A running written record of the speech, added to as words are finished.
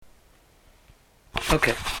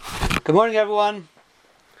Okay. Good morning, everyone.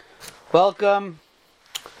 Welcome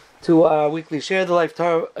to our weekly Share the Life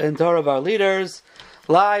and Torah of our leaders.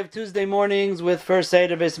 Live Tuesday mornings with First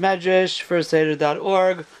Seder Beis Medrash,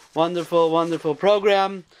 firstseder.org. Wonderful, wonderful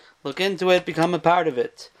program. Look into it, become a part of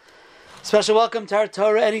it. Special welcome to our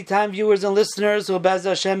Torah Anytime viewers and listeners who will Bez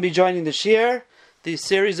Hashem be joining the Shir. These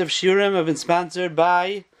series of Shirim have been sponsored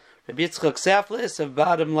by Rabbi Yitzchak Saflis of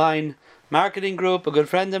Bottom Line Marketing Group, a good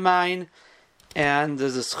friend of mine. And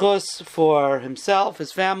there's a schus for himself,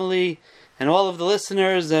 his family, and all of the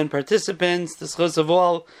listeners and participants. The schus of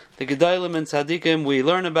all the Gedolim and Tzadikim we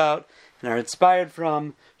learn about and are inspired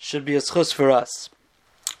from should be a schus for us.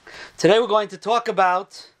 Today we're going to talk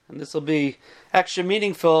about, and this will be extra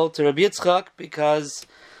meaningful to Rabbi Yitzchak, because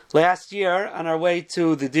last year on our way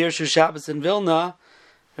to the Dirshu Shabbos in Vilna,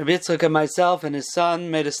 Rabbi Yitzchak and myself and his son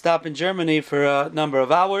made a stop in Germany for a number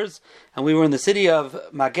of hours, and we were in the city of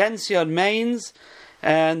Magenzia, Mainz,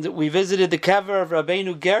 and we visited the kever of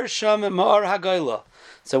Rabbeinu Gershom Me'or HaGoyla.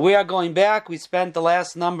 So we are going back. We spent the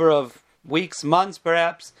last number of weeks, months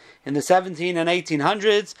perhaps, in the 17 and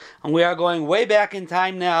 1800s, and we are going way back in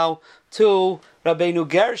time now to Rabbeinu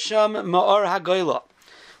Gershom Me'or HaGoyla.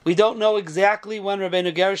 We don't know exactly when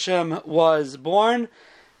Rabbeinu Gershom was born.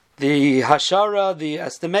 The Hashara, the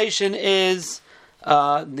estimation is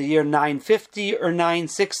the year 950 or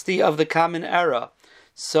 960 of the Common Era.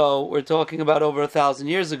 So we're talking about over 1,000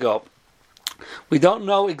 years ago. We don't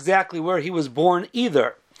know exactly where he was born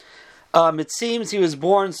either. It seems he was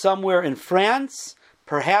born somewhere in France,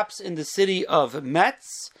 perhaps in the city of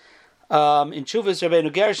Metz. In Chuvas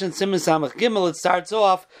Rabbeinu Gershon, Siman Samach Gimel, it starts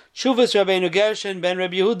off, Chuvas Rabbeinu Gershon ben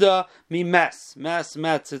Rabbi Yehuda mi Metz. Metz,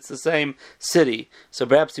 it's the same city. So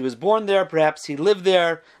perhaps he was born there, perhaps he lived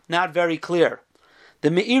there, not very clear. The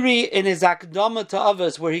Meiri in his Akdama to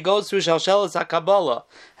Avos, where he goes through Shalshelas HaKabbalah,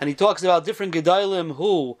 and he talks about different Gedolim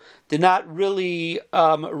who did not really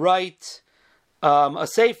write a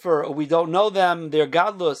Sefer, or we don't know them, they're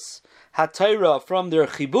godless, HaTorah from their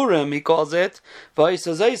Chiburim, he calls it.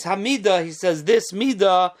 Hamida, he says this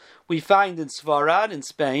Mida we find in Sfarad in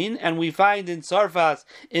Spain, and we find in Sarfas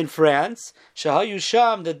in France. Shahayu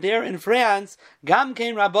Sham, that there in France, Gam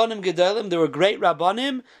came Rabbanim Gedolim, there were great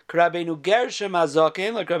Rabbanim, Rabbeinu Gershom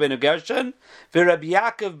Azaken, like Rabbeinu Gershon, Rabbi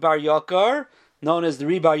Yaakov Bar Yakar, known as the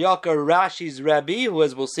Rebbe Bar Yakar, Rashi's Rebbe, who,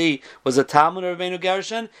 as we'll see, was a Talmud of Rabbeinu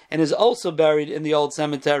Gershon, and is also buried in the old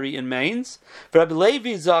cemetery in Mainz. Rabbi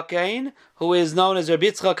Levi Zakein, who is known as Rabbi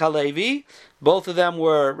Yitzchak HaLevi, both of them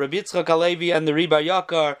were, Rabbi Yitzchak HaLevi and the Rebbe Bar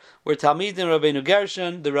Yakar, were Talmidim Rabbeinu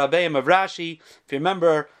Gershon, the Rabbeim of Rashi. If you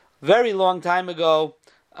remember, very long time ago,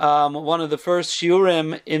 one of the first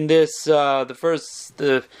shiurim in this, the first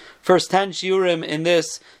 10 shiurim in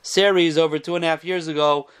this series over 2.5 years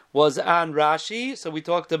ago was on Rashi. So we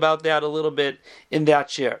talked about that a little bit in that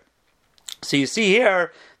shir. So you see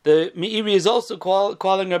here, the Meiri is also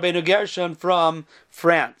calling Rabbeinu Gershon from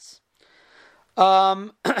France.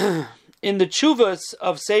 In the Chuvas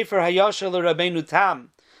of Sefer Hayashal Rabbeinu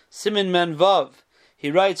Tam, Siman Men Vav,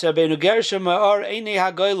 he writes, Rabbeinu Gershon Me'or Einei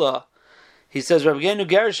HaGoyla. He says Rabbeinu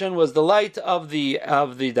Gershon was the light of the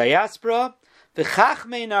diaspora, the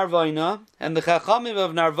Chachmei Narvoina, and the Chachamim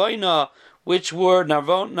of Narvoina, which were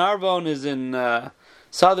Narvon is in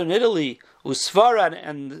southern Italy, Usfarad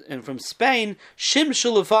and from Spain,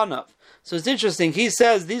 Shimshu Lefanav. So it's interesting. He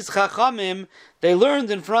says these Chachamim they learned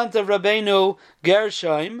in front of Rabbeinu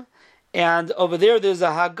Gershom. And over there's a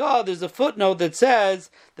Haggah, there's a footnote that says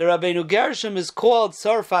the Rabbeinu Gershom is called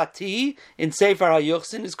Sarfati in Sefer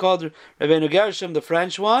HaYuchsin. It's called Rabbeinu Gershom, the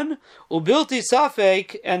French one. Ubilti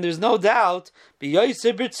Safek, and there's no doubt,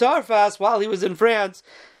 B'Yosef B'T Sarfas, while he was in France,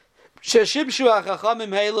 Sheshibshu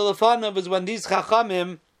HaChachamim He'el Lefanav was when these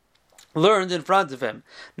Chachamim learned in front of him.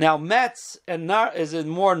 Now Metz is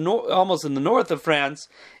in almost in the north of France,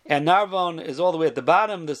 and Narvon is all the way at the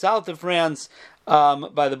bottom, the south of France,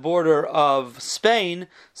 by the border of Spain.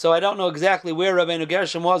 So I don't know exactly where Rabbeinu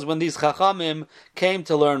Gershom was when these Chachamim came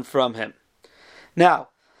to learn from him. Now,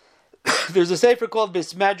 there's a sefer called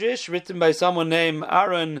Beis Medrash, written by someone named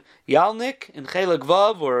Aaron Yalnik in Chelik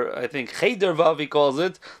Vav, or I think Cheder Vav he calls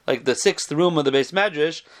it, like the 6th room of the Beis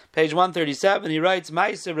Medrash, page 137. He writes,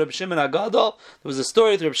 Ma'aser Reb Shimon HaGadol. There was a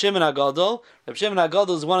story with Reb Shimon HaGadol. Reb Shimon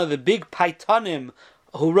HaGadol is one of the big Paitanim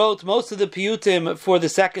who wrote most of the piyutim for the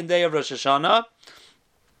second day of Rosh Hashanah.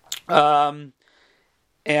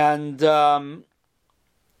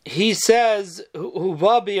 He says,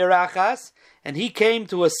 Huva B'Yerachas, and he came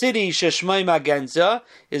to a city, Sheshmai Magenzia.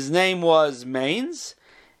 His name was Mainz,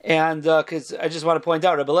 And because I just want to point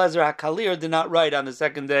out, Rebbe Lezer HaKalir did not write on the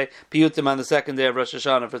second day, Piyutim on the second day of Rosh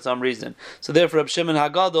Hashanah for some reason. So therefore, Reb Shimon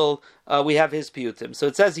HaGadol, we have his Piyutim. So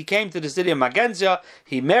it says he came to the city of Magenzia,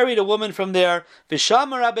 he married a woman from there,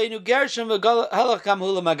 V'shama Rabbeinu Gershom v'halacham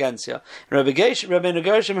hula Magenzia. Rabbeinu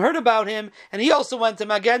Gershom heard about him, and he also went to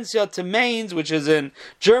Magenzia, to Mainz, which is in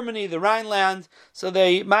Germany, the Rhineland. So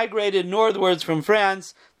they migrated northwards from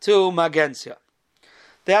France to Magenzia.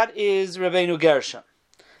 That is Rabbeinu Gershom.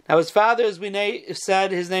 Now his father, as we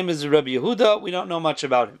said, his name is Rabbi Yehuda. We don't know much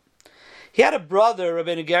about him. He had a brother,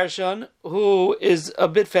 Rabbeinu Gershon, who is a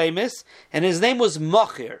bit famous, and his name was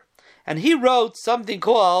Machir. And he wrote something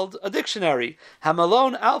called a dictionary,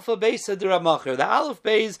 Hamalon Alpha Beis de Rab Machir, the Aleph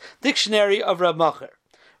Beis Dictionary of Rab Machir.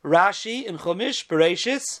 Rashi in Chumash,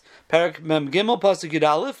 Bereshis, Perek Mem Gimel, Pasuk Yud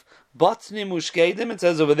Aleph, Botnim Ushkedim, it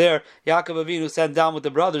says over there, Yaakov Avinu sent down with the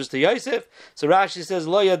brothers to Yosef. So Rashi says,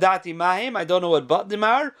 Lo Yadati Mahim, I don't know what Botnim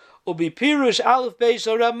are. Ubi Pirush Aleph Beis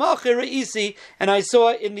Rab Machir Reisi, and I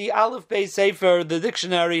saw in the Aleph Beis Sefer, the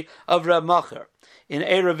dictionary of Rab Machir. In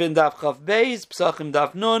Erevin Daf Chav Beis, Psachim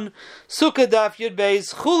Daf Nun, Sukkah Daf Yud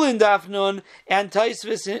Beis, Chulin Daf Nun, and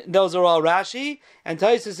Taisvis, those are all Rashi, and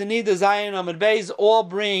Taisvis and Nida Zayin Amud Beis all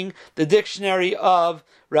bring the dictionary of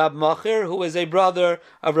Rab Machir, who is a brother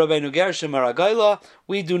of Rabbeinu Gershom Aragayla.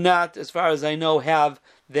 We do not, as far as I know, have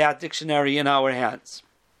that dictionary in our hands.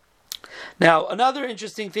 Now, another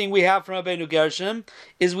interesting thing we have from Rabbeinu Gershom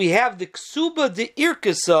is we have the Ksuba de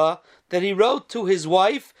Irkasa that he wrote to his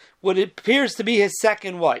wife, what appears to be his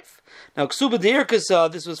second wife. Now, Ksuba de Irkasa,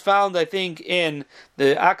 this was found, I think, in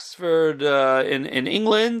the Oxford, in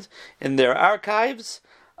England, in their archives,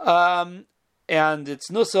 and its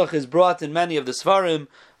nusach is brought in many of the Svarim,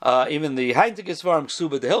 even the Heintige Svarim,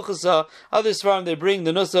 Ksuba de Hilchasa. Other Svarim, they bring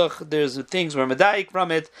the nusach, there's things where Medaik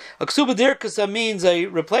from it. A Ksuba de Irkasa means a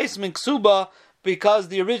replacement Ksuba because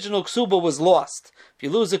the original Ksuba was lost. If you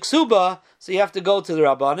lose a Ksuba, so you have to go to the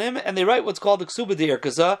Rabbanim, and they write what's called the Ksuba de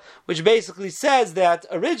Irkasa, which basically says that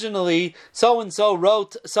originally so-and-so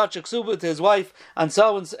wrote such a Ksuba to his wife on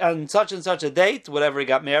such and such a date, whatever he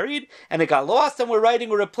got married, and it got lost, and we're writing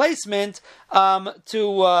a replacement with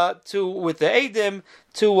the Eidim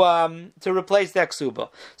to replace that Ksuba.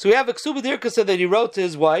 So we have a Ksuba de Irkasa that he wrote to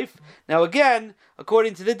his wife. Now again,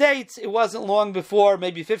 according to the dates, it wasn't long before,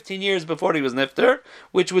 maybe 15 years before he was nifter,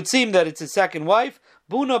 which would seem that it's his second wife,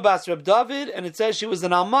 Buna Bas Reb David, and it says she was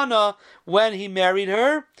an almana when he married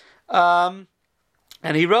her. And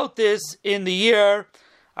he wrote this in the year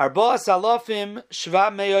Arba Salafim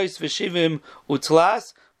Shva Meos V'Shivim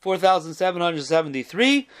Utlas,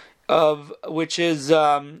 4,773, of which is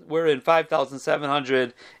we're in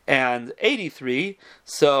 5,783.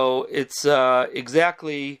 So it's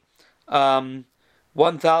exactly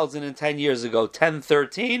 1,010 years ago,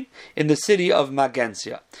 1013, in the city of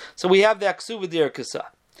Magenzia. So we have the Ksuba de Irkasa.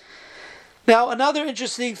 Now, another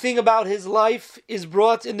interesting thing about his life is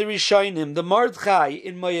brought in the Rishonim. The Mordechai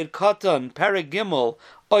in Moed Katan, Perek Gimel,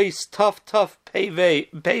 Ois Tuf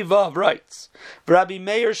Peivav writes, Rabbi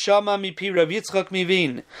Meir Shama Mipi Rav Yitzchak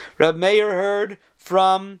Mivin. Rabbi Meir heard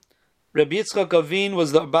from Rabbi Yitzchak of Vin,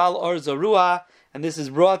 was the Baal Or Zarua, and this is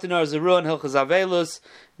brought in Or Zarua and Hilchos Avelus,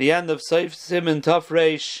 the end of Seif Siman Tuf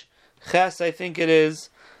Reish Ches, I think it is.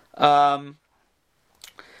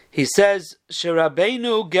 He says,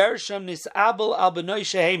 Sherabeinu Gershon Nisabel al Benoi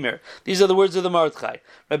Shehemer. These are the words of the Mordechai.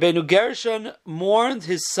 Rabbeinu Gershon mourned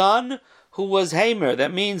his son who was Hamer.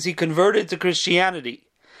 That means he converted to Christianity.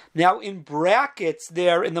 Now in brackets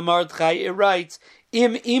there in the Mordechai it writes,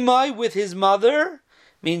 Im Imai, with his mother,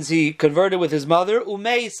 means he converted with his mother,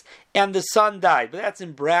 Umeis, and the son died. But that's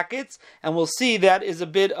in brackets, and we'll see that is a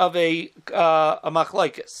bit of a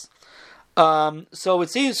machlokes. So it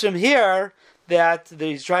seems from here that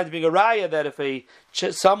he's trying to bring a raya that if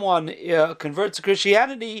someone converts to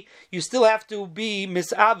Christianity, you still have to be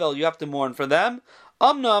misavel, you have to mourn for them.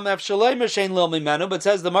 Amnam Efshalei Meshain Lil Mimenu, but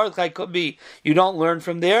says the Mordechai could be you don't learn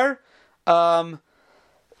from there. Delafushe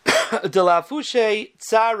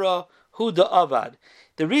Tzara Huda Avad.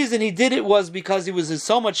 The reason he did it was because he was in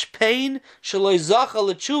so much pain, Shaloi Zacha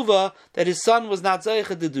L'Tshuva, that his son was not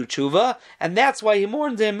Zaycha to do Tshuva, and that's why he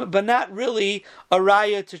mourned him, but not really a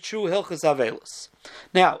raya to true Hilchos Avelus.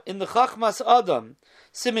 Now, in the Chachmas Adam,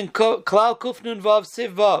 Simin Klal Kufnun Vav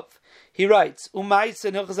Siv Vav, he writes, Umayse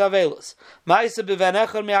in Hilchos Avelus, Mayse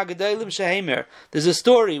bevanechar me'agadelim shehemer. There's a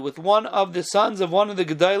story with one of the sons of one of the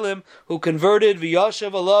Gedalim who converted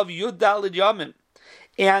V'yashav alav Yud Dalid Yamim.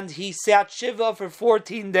 and he sat Shiva for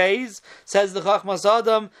 14 days, says the Chachmas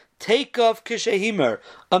Adam, take off Kishehimer.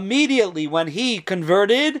 Immediately when he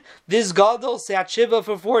converted, this Gadol sat Shiva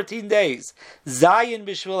for 14 days. Zayin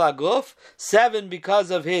Bishvil Aguf, 7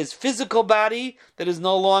 because of his physical body, that is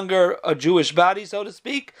no longer a Jewish body, so to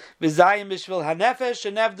speak. Zayin Bishvil Hanefesh,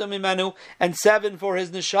 Shenevda Mimenu, and 7 for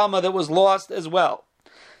his neshama that was lost as well.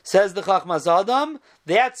 Says the Chachmas Adam,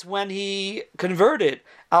 that's when he converted.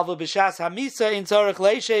 Alva b'shas hamisa in tzarech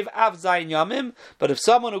leishev av zayin yamim. But if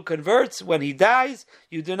someone who converts when he dies,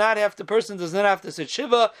 person does not have to sit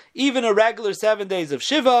shiva, even a regular 7 days of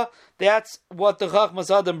shiva. That's what the Chachmas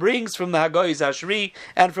Adam brings from the Hagoyis Ashri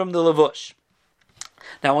and from the Levush.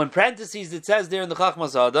 Now, in parentheses, it says there in the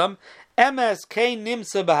Chachmas Adam, Emes kein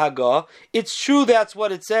nimsa b'Hagah. It's true that's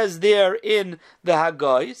what it says there in the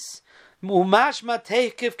Hagoyis. Umashma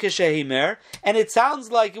teikif kishehimer, and it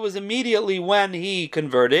sounds like it was immediately when he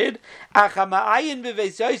converted. But if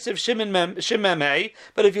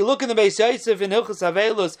you look in the Beis Yosef in Hilchos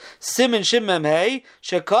Avelus, Siman Shim Mem Hey,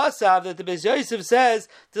 Shekasav, that the Beis Yosef says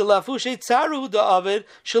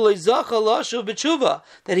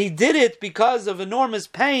that he did it because of enormous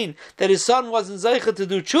pain that his son wasn't zeicha to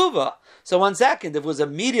do tshuva. So 1 second, if it was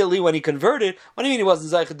immediately when he converted, what do you mean he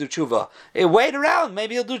wasn't zeicha to do tshuva? Wait around,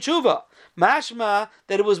 maybe he'll do tshuva. Mashma,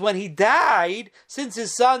 that it was when he died, since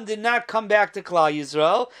his son did not come back to Klal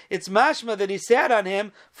Yisrael, it's mashma that he sat on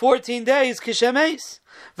him 14 days, kishemes.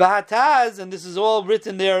 V'hataz, and this is all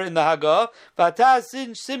written there in the Haggah,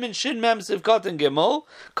 v'hataz simin shin mem sivkot and gimel,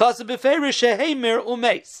 kasa b'ferish sheheimer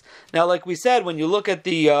umeis. Now, like we said, when you look at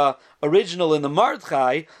the original in the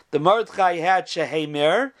Mardchai had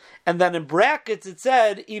sheheimer, and then in brackets it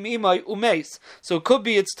said im imay umeis. So it could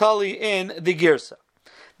be it's tali in the Girsa.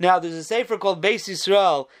 Now, there's a sefer called Beis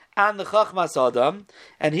Yisrael and the Chachmas Adam,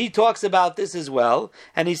 and he talks about this as well.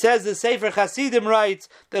 And he says the sefer Chasidim writes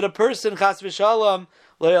that a person, chas v'shalom,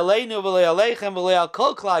 le'aleinu v'le'aleichem v'le'al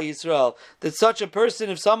kol klal Yisrael, that such a person,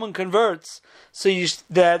 if someone converts,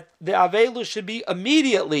 that the Avelu should be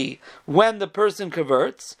immediately when the person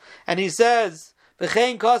converts. And he says,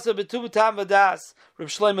 V'chein kasa b'tu b'tam v'das, Reb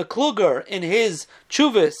Shlomo Kluger, in his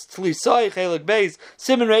Chuvas, Tlisai Chelik Beis,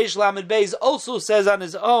 Siman Reish Lamed Beis, also says on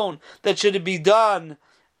his own that should be done.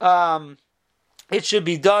 It should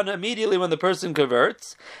be done immediately when the person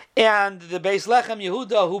converts. And the Beis Lechem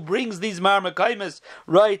Yehuda, who brings these Marmakaimis,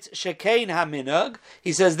 writes Shekein Haminag.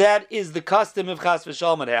 He says that is the custom if Chas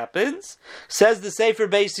v'Shalom it happens. Says the Sefer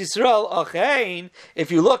Beis Yisrael, Achein,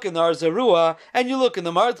 if you look in the Arzarua, and you look in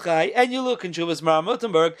the Mardchai, and you look in Chuvas Mar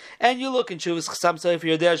Mutenberg, and you look in Chuvas Chasam Sefer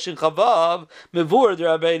Yodeh Shin Chavav, Mevur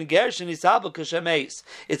der Rabbeinu Gershon Isabel Kashemes.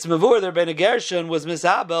 It's Mevur der Rabbeinu Gershon was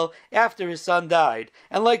Misabel after his son died.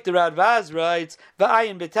 And like the Radvaz writes,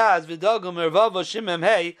 V'ayin betaz v'dogum ervavo shimem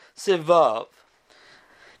hey sivav.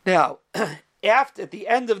 Now, at the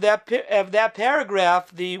end of that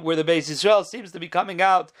paragraph, where the Beis Yisrael seems to be coming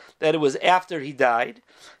out that it was after he died.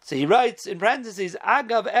 So he writes in parentheses,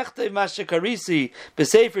 Agav echtei mashakarisi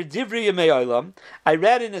b'sefer Divrei Yemei Olam. I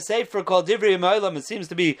read in a sefer called Divrei Yemei Olam. It seems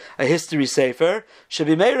to be a history sefer.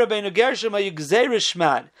 Shabimei Rabbeinu Gershom hayu gzeirah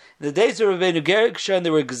shmad. In the days of Rabbeinu Gershom,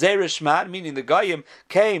 there were gzeirah shmad, meaning the Goyim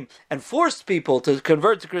came and forced people to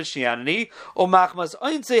convert to Christianity. O machmas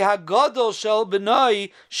ointzei hagadol shel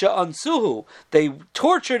benai she'ansuhu. They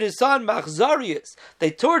tortured his son Machzarius.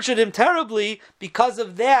 They tortured him terribly. Because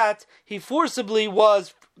of that, he forcibly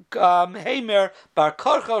was Heimer bar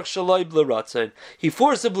Karchach Shaloi Bleratzon. He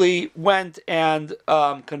forcibly went and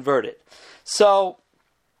converted. So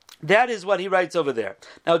that is what he writes over there.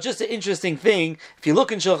 Now, just an interesting thing, if you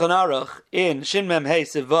look in Shulchan Aruch, in Shin Mem Hey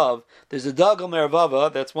Sivav, there's a Dagel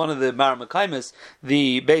Mervava, that's one of the Marmakaimis,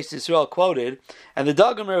 the Beis Yisrael quoted, and the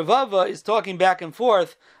Dagel Mervava is talking back and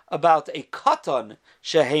forth about a Katan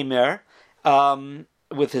Shehemer,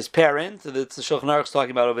 with his parent, that's the Shulchan Aruch is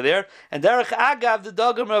talking about over there. And Derech Agav, the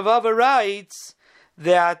Dagel Mervava writes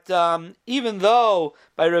that even though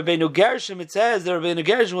by Rabbeinu Gershom it says that Rabbeinu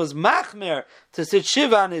Gershom was machmer to sit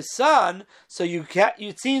shiva on his son, so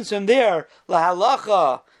it seems from there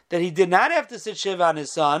lahalacha that he did not have to sit shiva on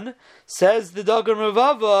his son. Says the Dagel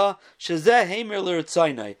Mervava shezeh heimer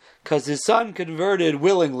l'ritzaynai, because his son converted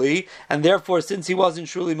willingly, and therefore, since he wasn't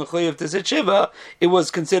truly mechuyev to sit shiva, it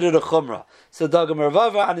was considered a chumrah. So Dagel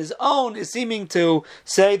Mervava on his own is seeming to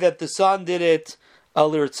say that the son did it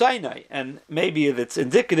l'ritzaynai, and maybe it's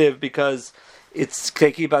indicative because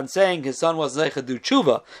they keep on saying his son wasn't zeicha do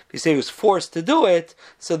tshuva. If you say he was forced to do it,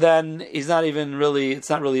 so then it's not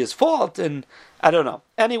really his fault, and I don't know.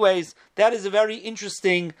 Anyways, that is a very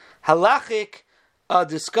interesting halachic a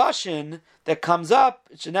discussion that comes up.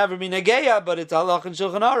 It should never be negeya, but it's halach and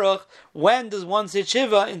Shulchan Aruch. When does one sit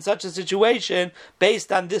shiva in such a situation,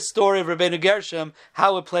 based on this story of Rabbeinu Gershom,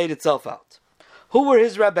 how it played itself out? Who were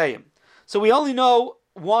his rabbeim? So we only know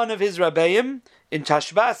one of his rabbeim in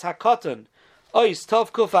Tashbas HaKatan. Ois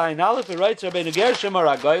Tov Kuf Ayin Aleph. It writes Rabbeinu Gershom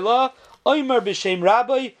Aragayla Oimer b'Shem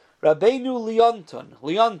Rabbi Rabbeinu Leonton.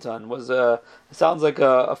 Leonton was sounds like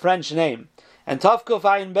a French name. And Tavkuf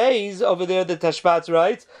Ayin Beis, over there the Tashbats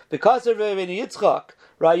writes, because of Rabbeinu Yitzchak,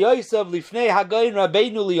 Rayosav Lifnei Hagayin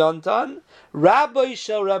Rabbeinu Leonton, Rabbi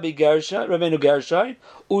Shel Rabbi Gershon, Rabbeinu Gershon,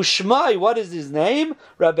 Ushmai, what is his name?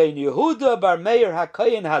 Rabbeinu Yehuda Bar Meir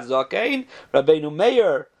HaKayin HaZakein, Rabbeinu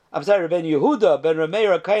Yehuda ben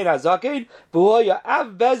Rameir HaKayin HaZakein, V'hoya Av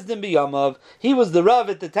Bezdin B'Yamav. He was the Rav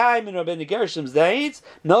at the time in Rabbeinu Gershom's days,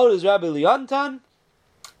 known as Rabbi Leonton,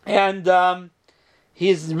 and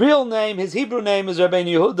his real name, his Hebrew name is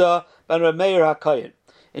Rabbeinu Yehuda ben Rameir HaKayin.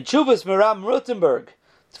 In Chuvas Meram Rutenberg,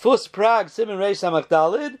 Tfus Prague, Simen Reish Samach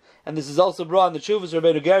Dalid, and this is also brought in the Chuvas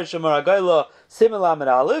Rabbeinu Gershom Aragayla, Simen Lamed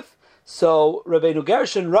Aleph. So Rabbeinu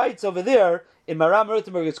Gershon writes over there, in Maram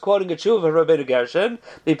Rutenberg, it's quoting a Chuv of Rabbeinu Gershon.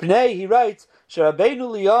 Mipnei, he writes, Rabbeinu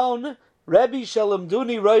Leon, Rebbe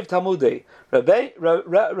Shalamduni Roiv Tamudei.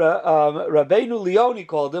 Rabbeinu Leon, he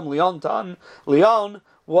called him, Leonton. Leon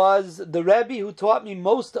was the Rebbe who taught me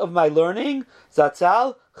most of my learning.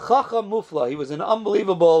 Zatzal, Chacham Mufla. He was an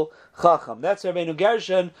unbelievable Chacham. That's Rabbeinu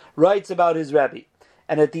Gershon writes about his Rebbe.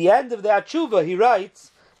 And at the end of that Tshuva, he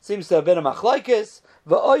writes, seems to have been a machlaikis,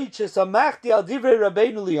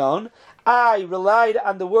 I relied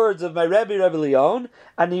on the words of my Rebbe Leon,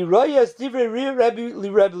 and he royas divrei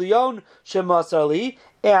Rebbe Leon shemasarli,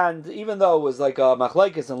 and even though it was like a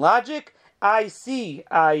machlekes in logic, I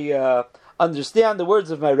understand the words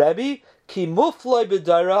of my Rebbe. Ki mufloi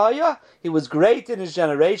b'daraya, he was great in his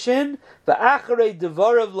generation. V'acharei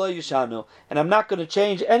devarav lo yishanu, and I'm not going to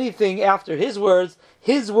change anything after his words.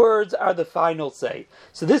 His words are the final say.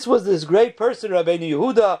 So this was this great person, Rabbeinu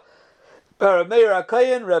Yehuda, Meir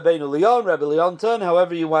HaKayin, Rabbeinu Leon, Rabbi Leonton,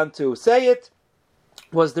 however you want to say it,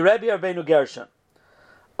 was the Rebbe Rabbeinu Gershon.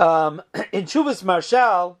 In Chuvas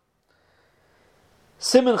Marshal,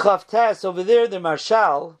 Simen Chav Tes, over there the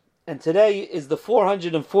Marshal, and today is the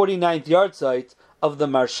 449th yard site of the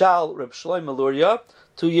Marshal, Reb Shlomo Luria.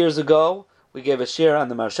 2 years ago, we gave a share on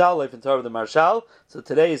the Marshal, Life and Torah of the Marshal. So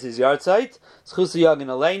today is his yard site. Zchus Yagin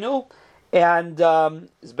Aleinu, and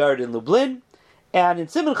is buried in Lublin. And in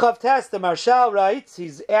Simen Chav Tes, the Marshal writes,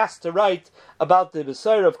 he's asked to write about the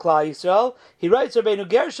Besorah of Klal Yisrael. He writes, Rabbeinu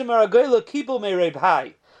Gershon Aragayla Kibul Me Reb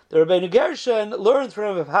Hai. The Rabbeinu Gershon learned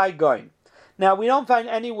from Reb Hai Goin. Now, we don't find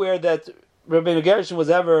anywhere that Rabbeinu Gershon was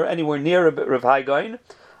ever anywhere near Reb Hai Goin,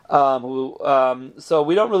 so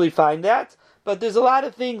we don't really find that. But there's a lot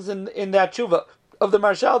of things in that tshuva of the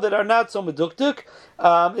Marshal that are not so meduktuk.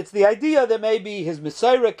 It's the idea that maybe his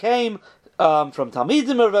Messiah came from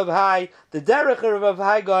Talmidim of Rav Hai, the Derech of Rav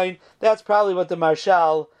Hai Goin. That's probably what the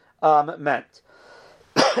Marshal meant.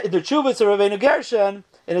 In the Chuvas of Rabbeinu Gershon,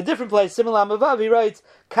 in a different place, Simelam Avav, he writes,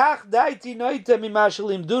 Kach daiti noita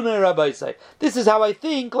mimashalim duna rabbaisai. This is how I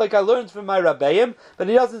think, like I learned from my Rabbeim, but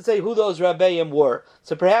he doesn't say who those Rabbeim were.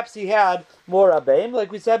 So perhaps he had more Rabbeim.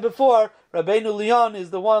 Like we said before, Rabbeinu Leon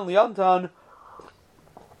is the one, Leonton,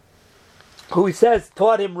 who he says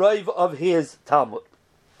taught him Rav of his Talmud.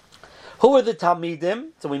 Who are the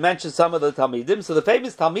Talmidim? So we mentioned some of the Talmidim. So the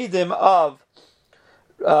famous Talmidim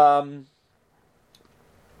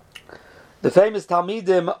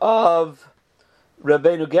of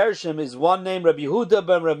Rabbeinu Gershom is one named Rabbi Yehuda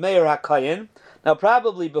ben Rabbi Meir HaKayin. Now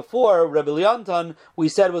probably before Rabbi Leonton, we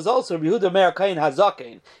said was also Rabbi Yehuda Meir HaKayin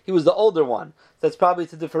HaZakein. He was the older one. That's probably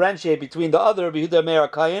to differentiate between the other Rabbi Yehuda Meir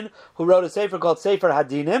HaKayin, who wrote a sefer called Sefer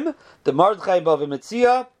Hadinim, the Mordechai Bava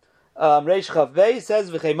Metzia, Reish Chav Bey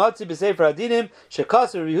says V'cheimatzi b'Sefer Hadinim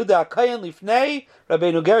shekas Rabbi Yehuda HaKayin lifnei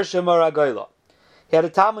Rabbeinu Gershom Aragayla. He had a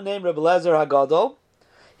Talmud named Rabbi Lezer Hagadol.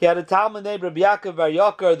 He had a Talmud named Rabbi Yaakov Bar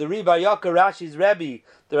Yakar, the Ri Bar Yakar, Rashi's Rebbe,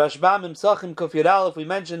 the Rashbam Imsachim Kuf Yud Aleph, we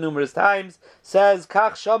mentioned numerous times, says,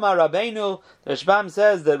 Kach Shama Rabbeinu, the Rashbam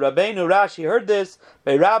says that Rabbeinu Rashi heard this,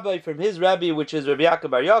 by Rabbi from his Rebbe, which is Rabbi Yaakov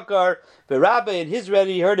Bar Yakar, the Rabbi and his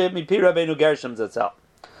Rebbe heard it, Mipi Rabbeinu Gershom Zatzal.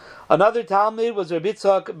 Another Talmud was Rabbi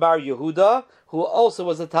Yitzchak Bar Yehuda, who also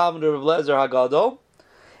was a Talmud of Rabbi Lezer Hagadol,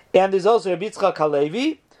 and there's also Rabbi Yitzchak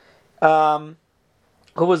Halevi,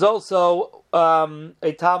 who was also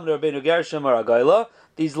a Talmud of Rabbeinu Gershom Aragayla.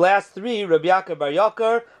 These last three, Rabbi Yaakov Bar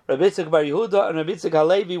Yakar, Rabbi Yitzchak Bar Yehuda, and Rabbi Yitzchak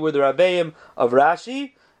Halevi, were the Rabbeim of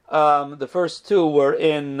Rashi. The first two were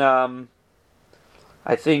in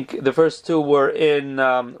I think the first two were in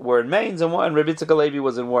Mainz, and Rabbi Yitzchak Halevi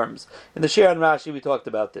was in Worms. In the Shir on Rashi, we talked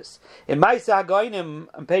about this. In Ma'aseh HaGoyim,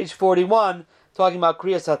 on page 41, talking about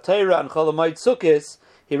Kriyas HaTorah and Chol Hamoed Sukkos,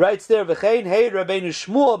 he writes there, V'chein hey Rabbeinu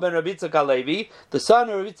Shmuel ben Rabbi Yitzchak Halevi, the son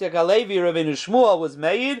of Rabbi Yitzchak Halevi, Rabbeinu Shmuel, was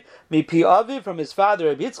made, mipi aviv, from his father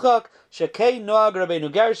Rabbi Yitzchak, shekei noag Rabbeinu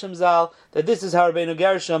Gershom Zal, that this is how Rabbeinu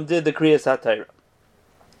Gershom did the Kriyas HaTorah.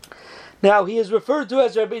 Now, he is referred to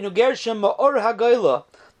as Rabbeinu Gershom Ma'or HaGoyla,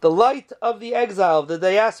 the light of the exile, of the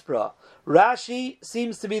diaspora. Rashi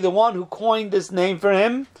seems to be the one who coined this name for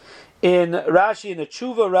him. In Rashi, in a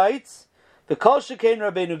tshuva, writes, V'kol shekein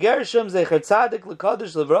Rabbeinu Gershom zecher tzadik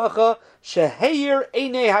l'kadosh l'vracha sheheir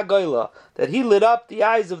einei hagoyla, that he lit up the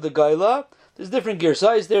eyes of the goyla. There's different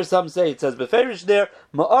girsais there. Some say it says beferish there,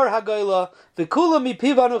 ma'or hagoyla, v'kula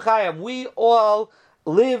mipiv anu chayim. We all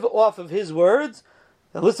live off of his words.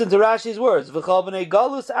 And listen to Rashi's words. V'chol b'nei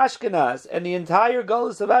galus Ashkenaz, and the entire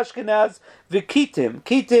galus of Ashkenaz, v'kitim.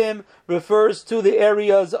 Kitim refers to the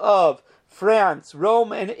areas of France,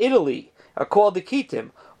 Rome, and Italy, are called the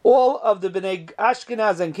Kitim. All of the Bnei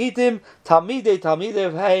Ashkenaz and Kitim, Talmidei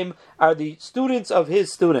Haim, are the students of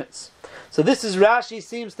his students. So this is Rashi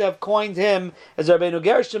seems to have coined him as Rabbeinu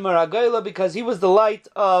Gershom or Hagoyla because he was the light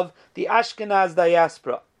of the Ashkenaz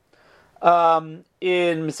diaspora.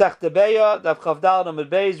 In Masechta Beya, Daf Chavdal Amud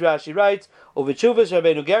Beis, Rashi writes, "Uvitchuvas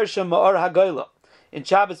Rabbeinu Gershom Ma'or Hagoyla." In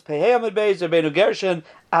Shabbos Pehei Amud Beis, Rabbeinu Gershom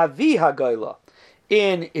Avi Hagoyla.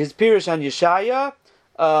 In his Pirush on Yeshaya,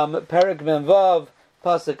 Perek Menvav,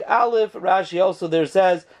 Pasuk Aleph, Rashi also there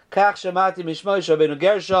says, Kach Shamati Mishmosh Rabbeinu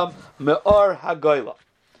Gershom Me'or HaGoyla.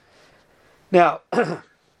 Now, in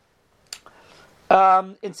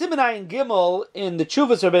Simonai and Gimel, in the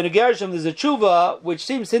Tshuvas Rabbeinu Gershom, there's a Tshuva which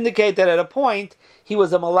seems to indicate that at a point he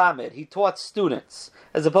was a Malamed. He taught students,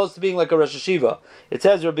 as opposed to being like a Rosh Hashiva. It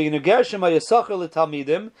says, Rabbeinu Gershom HaYasacher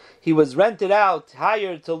L'Talmidim, he was rented out,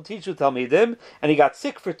 hired to teach with Talmidim, and he got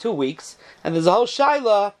sick for 2 weeks. And there's a whole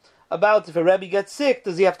shaila about if a Rebbe gets sick,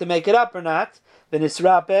 does he have to make it up or not? Then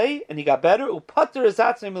Isrape, and he got better. Upater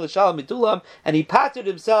esatzim l'shalom mitulam, and he patted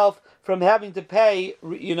himself from having to pay,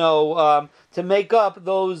 to make up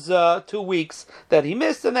those 2 weeks that he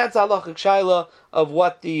missed, and that's halachic shaila of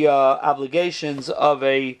what the obligations of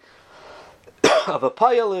a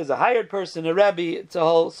payal is, a hired person, a Rebbe. It's a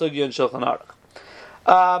whole sugya in Shulchan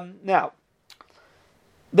Aruch. Now.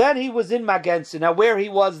 Then he was in Magensi. Now, where he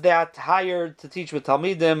was that hired to teach with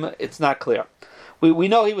Talmidim, it's not clear. We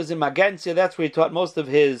know he was in Magensi. That's where he taught most of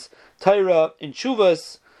his Torah in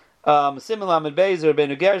Shuvas. Similar with Bezer,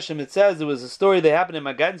 Rabbeinu Gershom, it says there was a story that happened in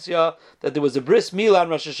Magensia that there was a bris milah on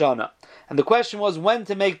Rosh Hashanah. And the question was when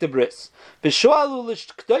to make the bris. And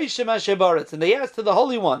they asked to the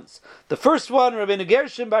holy ones. The first one, Rabbeinu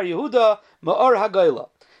Gershom bar Yehuda, Ma'or HaGoyla.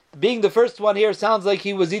 Being the first one here sounds like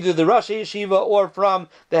he was either the Rosh Yeshiva or from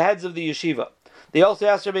the heads of the Yeshiva. They also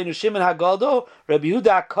asked Rabbeinu Shimon HaGadol, Rabbi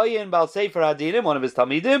Yehuda HaKoyen Bal Sefer Hadinim, one of his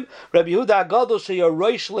Talmidim, Rabbi Yehuda HaGadol Sheyor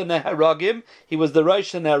Rosh LeNeharagim, he was the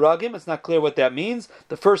Rosh LeNeharagim, it's not clear what that means,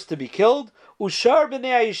 the first to be killed. Ushar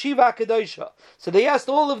b'nei Yeshiva HaKadoshah. So they asked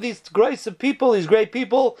all of these grace of people, these great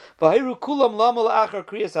people, V'hayru kulam lamal achar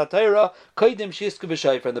Kriyas HaTorah, Koidim Shisku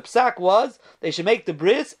B'Shayfer. And the psak was, they should make the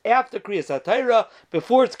bris after Kriyas HaTorah,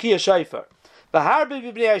 before it's Kiyah Shayfer. And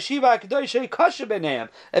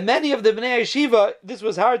many of the Bnei Yeshiva, this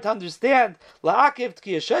was hard to understand.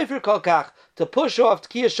 To push off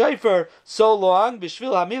Tkiyah Shayfer so long,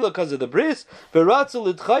 b'shvil hamila, because of the bris,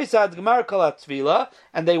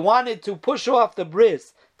 and they wanted to push off the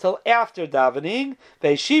bris till after davening.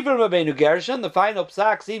 Ve'shiva Rabbeinu Gershom, the final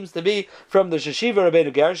psak seems to be from the Sheshiva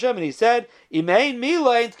Rabbeinu Gershom, and he said, Imein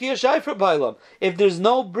mila ain't Tkiyah Shayfer bailam. If there's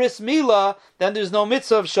no bris mila, then there's no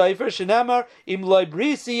mitzvah of Shayfer. Shenamar im loy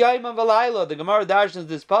brisi yaiman v'layla. The Gemara darshans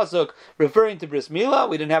this pasuk referring to bris mila.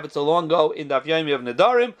 We didn't have it so long ago in Daf Yomi of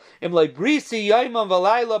Nedarim. Im loy brisi yaiman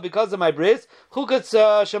v'layla, because of my bris. Chukatz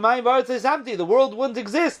shemayim v'aretz esamti. The world wouldn't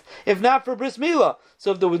exist if not for bris mila.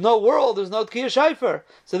 So if there was no world, there's no Tkiyah Shayfer.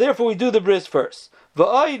 So therefore we do the bris first.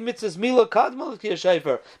 V'ayid mitzvahs mila kadmal Tkiyah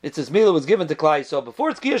Shayfer. Mitzvahs mila was given to Klai Yisrael before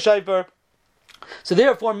it's Tkiyah Shayfer. So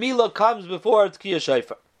therefore mila comes before it's Tkiyah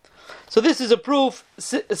Shayfer. So this is a proof,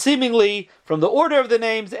 seemingly from the order of the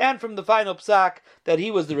names and from the final psak, that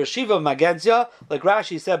he was the Rashiva of Magensia, like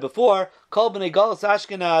Rashi said before, Kol b'nei Galus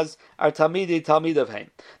Ashkenaz are Talmid of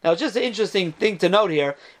Haim. Now, just an interesting thing to note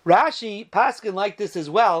here, Rashi, Paskin liked this as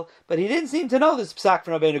well, but he didn't seem to know this psak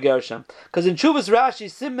from Rabbeinu Gershom. Because in Chuvas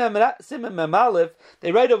Rashi, Simon Mem Aleph,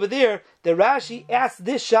 they write over there, that Rashi asked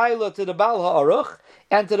this Shaila to the Baal HaAruch,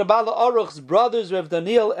 and to the Baal HaAruch's brothers, Rev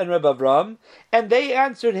Daniel and Rev Avram, and they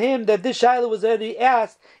answered him that this Shaila was already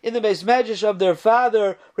asked in the Beis Medrash medrash of their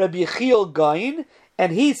father Rabbi Yechiel Gaon,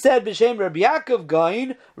 and he said b'shem Rabbi Yaakov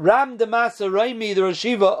Gaon, Ram Damasa Raimi, the Rosh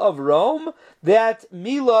Yeshiva of Rome, that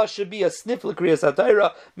Mila should be a snifla Kriyas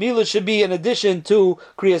HaTorah. Mila should be an addition to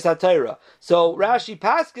Kriyas HaTorah. So Rashi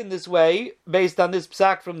paskin this way based on this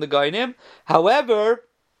psak from the Gaonim. However,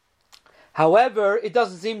 it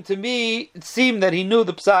doesn't seem that he knew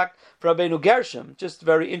the psak for Rabbeinu Gershom. Just a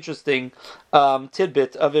very interesting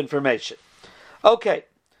tidbit of information. Okay,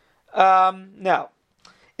 now,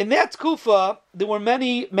 in that Kufa, there were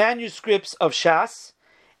many manuscripts of Shas,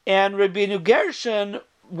 and Rabbeinu Gershom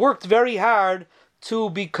worked very hard to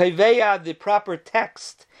be kaveya the proper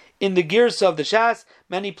text in the Girsa of the Shas.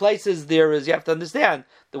 Many places there is, you have to understand,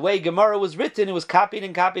 the way Gemara was written, it was copied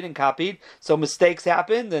and copied and copied, so mistakes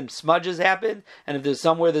happened and smudges happened, and if there's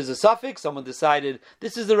somewhere there's a suffix, someone decided,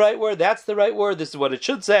 this is the right word, that's the right word, this is what it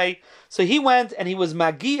should say. So he went and he was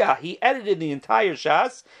Magia, he edited the entire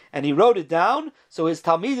Shas, and he wrote it down, so his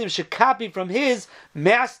Talmidim should copy from his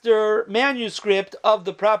master manuscript of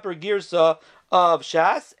the proper Girsa of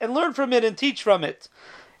Shas, and learn from it and teach from it.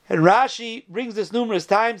 And Rashi brings this numerous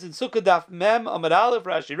times in Sukkah Daf Mem Amud Aleph.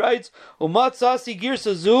 Rashi writes, "Umatzasi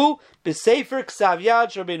girsa zu b'sefer Ksav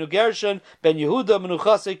Yad Rabbeinu Gershon ben Yehuda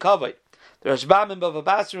Menuchasei Kavod." The Rashbam in Bava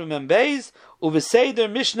Basra Mem Beis uVseder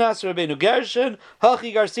Mishnas Rabbeinu Gershon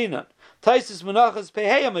Hachi Garsinan. Taisus Menachas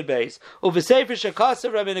Pehei Amud Beis uVsefer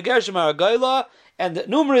Shakasav Rabbeinu Gershon Maragayla. And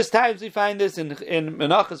numerous times we find this in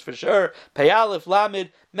Menachas for sure, Pei Aleph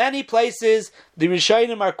Lamed. Many places the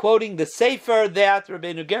Rishonim are quoting the Sefer that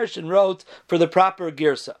Rabbeinu Gershon wrote for the proper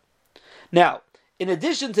Girsa. Now, in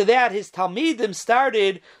addition to that, his Talmidim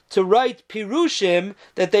started to write Pirushim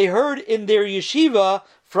that they heard in their yeshiva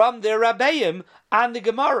from their Rabbeim on the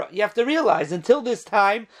Gemara. You have to realize, until this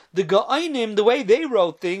time, the Gaonim, the way they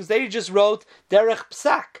wrote things, they just wrote Derech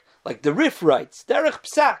Psak, like the Rif writes, Derech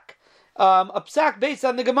Psak. A psak based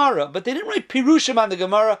on the Gemara, but they didn't write pirushim on the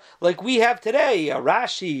Gemara like we have today,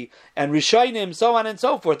 Rashi and Rishonim, so on and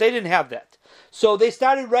so forth. They didn't have that. So they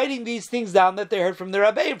started writing these things down that they heard from their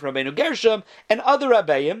Rabbeim, from Rabbeinu Gershom and other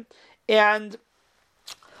Rabbeim, and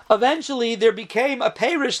eventually there became a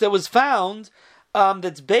parish that was found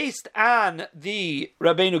that's based on the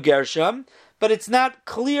Rabbeinu Gershom, but it's not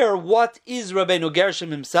clear what is Rabbeinu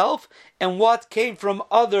Gershom himself and what came from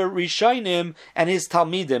other Rishonim and his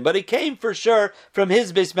Talmidim. But it came for sure from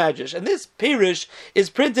his Beis Medrash. And this Pirush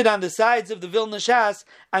is printed on the sides of the Vilna Shas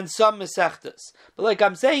and some Mesechtas. But like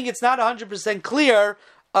I'm saying, it's not 100% clear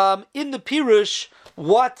in the Pirush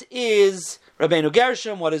what is Rabbeinu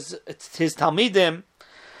Gershom, what is his Talmidim.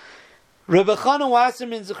 Rebbe Chana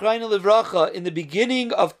Wasserman Zechrayna Livracha, in the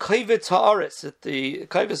beginning of Kovetz Haaretz, the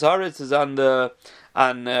Kovetz Haaretz is on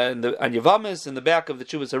Yavamis in the back of the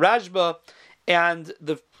Chuvas HaRashba, and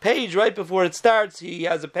the page right before it starts, he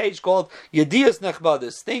has a page called Yedias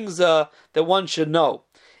Nechbadis, things that one should know.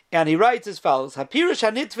 And he writes as follows: Hapirush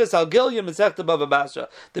hanitves al Gilya Masechta Bava Basra.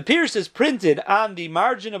 The Pirush is printed on the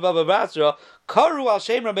margin of Bava Basra. Karu al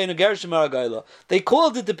Shem Rabbeinu Gershom Aragayla. They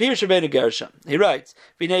called it the Pirush Rabbeinu Gershom. He writes,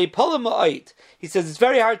 V'nei Polam Ma'ait. He says it's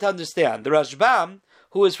very hard to understand. The Rashbam,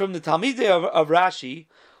 who is from the Talmidei of Rashi,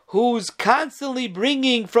 who's constantly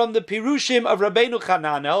bringing from the Pirushim of Rabbeinu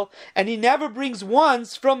Chananel, and he never brings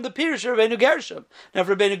once from the Pirush of Rabbeinu Gershom. Now, if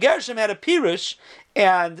Rabbeinu Gershom had a Pirush,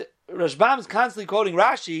 and Rashbam is constantly quoting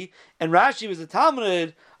Rashi, and Rashi was a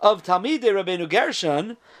Talmud of Talmidei Rabbeinu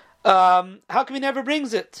Gershon, how come he never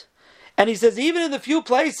brings it? And he says even in the few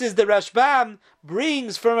places that Rashbam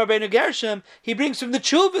brings from Rabbeinu Gershom, he brings from the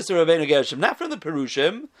Chuvas of Rabbeinu Gershom, not from the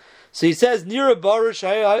Pirushim. So he says, Nira Baruch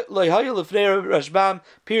Rashbam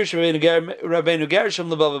Pirush Rabbeinu Gershom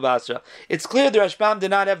L'Bava Basra. It's clear the Rashbam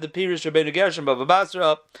did not have the Pirush Rabbeinu Gershom Bava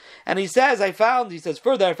Basra. And he says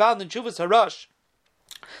further, I found in Chuvas HaRosh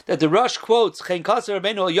that the Rosh quotes Chen Kaser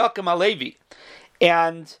Rabbeinu Yaakov Alevi,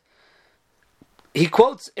 and he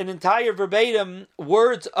quotes an entire verbatim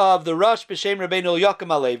words of the Rosh B'Shem Rabbeinu Yaakov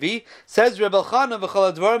Alevi. Says Rebbe Chana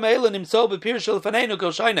v'chol advarim eila nimtzo b'pirush lefanenu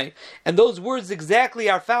kol shaynei, and those words exactly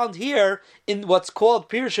are found here in what's called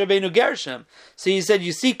Pirush Rabbeinu Gershom. So he said,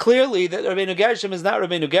 you see clearly that Rabbeinu Gershom is not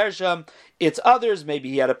Rabbeinu Gershom; it's others.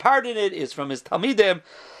 Maybe he had a part in it. It's from his Talmidim.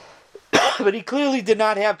 But he clearly did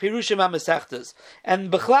not have Pirushim HaMasechtas.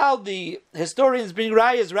 And Bechlal, the historians bring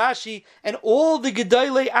Rayas, Rashi, and all the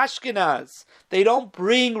Gedolei Ashkenaz. They don't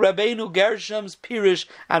bring Rabbeinu Gershom's Pirush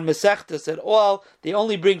and Masechtas at all. They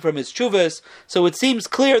only bring from his Chuvas. So it seems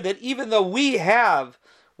clear that even though we have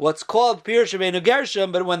what's called Pirush Rabbeinu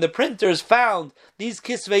Gershom, but when the printers found these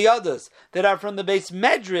Kisvei Yadas that are from the Beis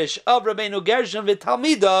Medrash of Rabbeinu Gershom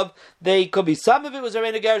v'Talmidav, they could be, some of it was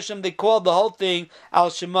Rabbeinu Gershom, they called the whole thing Al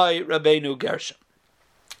Shemai Rabbeinu Gershom.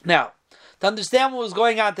 Now, To understand what was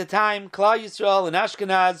going on at the time, Klal Yisrael and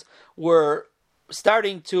Ashkenaz were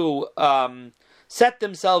starting to set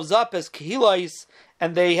themselves up as kehilos,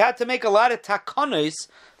 and they had to make a lot of takonos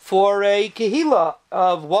for a kehila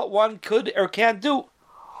of what one could or can't do.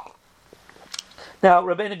 Now,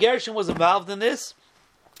 Rabbeinu Gershon was involved in this,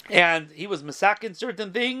 and he was masakin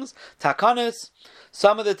certain things, takonos.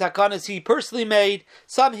 Some of the takonos he personally made,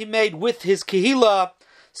 some he made with his kehila.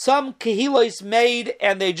 Some kehilos made,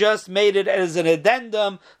 and they just made it as an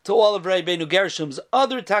addendum to all of Rabbeinu Gershom's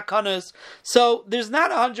other takanas. So there's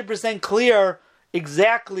not 100% clear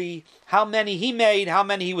exactly how many he made, how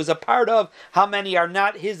many he was a part of, how many are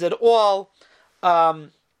not his at all. There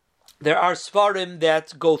are svarim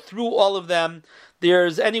that go through all of them.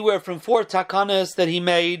 There's anywhere from 4 takanas that he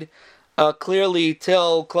made, clearly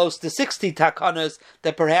till close to 60 takanas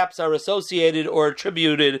that perhaps are associated or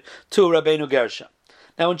attributed to Rabbeinu Gershom.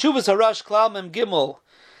 Now in Shuvas Harash Klal Mem Gimel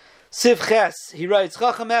Siv Ches, he writes,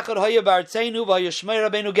 Chacham Echad Hoya B'Artzeinu V'Yashmei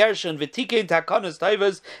Rabbeinu Gershon V'Tikein Takanos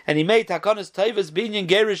Taivas, and he made Takanos Taivas Binyan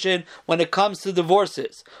Gerushin when it comes to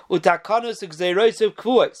divorces. Utakanos Gzeiroisiv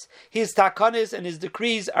Kvuos. His Takanos and his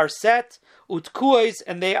decrees are set, Utkuos,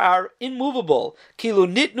 and they are immovable. Kilu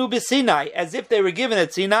Nitnu B'Sinai, as if they were given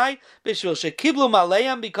at Sinai, Bishvil Shekiblu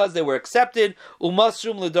Maleim, because they were accepted,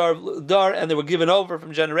 Umasrum L'Dar, and they were given over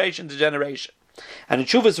from generation to generation. And in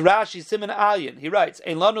Shuvas Rashi Simon Alyin, he writes,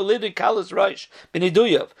 Ein lanu lidik kalas roish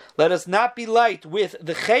b'niduyav. Let us not be light with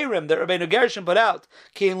the chayrim that Rabbeinu Gershon put out.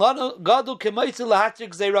 Ki ein lanu gadol k'moitzi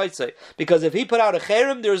lahatrik zayroisei. Because if he put out a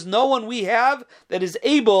chayrim, there is no one we have that is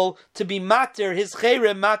able to be mater his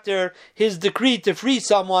chayrim, mater his decree to free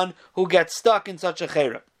someone who gets stuck in such a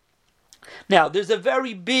chayrim. Now, there's a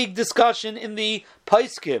very big discussion in the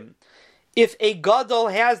Paiskim. If a gadol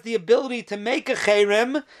has the ability to make a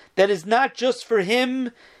chayrim that is not just for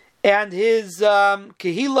him and his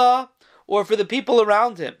kehila or for the people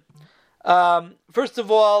around him. First of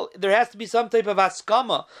all, there has to be some type of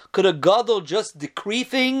askama. Could a gadol just decree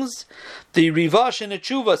things? The Rivash and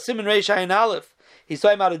Tshuva, Siman Reish Ayin Aleph, he's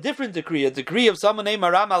talking about a different decree, a decree of someone named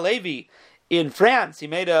Aram Alevi in France. He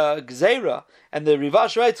made a gzeira, and the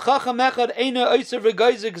Rivash writes, Chacham echad eina oiser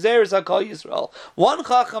v'geizer gzeiras al Klal Yisrael. One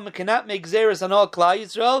Chacham cannot make gzeiras on all Klal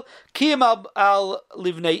Yisrael, kiyam al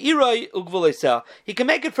livnei iroi ugvulesah. He can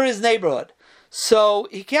make it for his neighborhood, so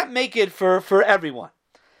he can't make it for everyone.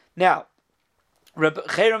 Now,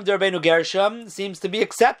 Chayrim de Rabbeinu Gershom seems to be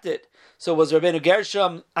accepted. So was Rabbeinu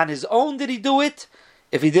Gershom on his own? Did he do it?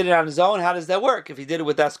 If he did it on his own, how does that work? If he did it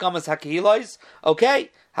with Askamas HaKehilos,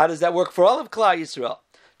 okay. How does that work for all of Klal Yisrael?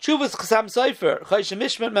 Chuvas Chasam Sofer, Chayshim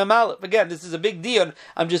Mishmet Memalef. Again, this is a big deal.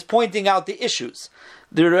 I'm just pointing out the issues.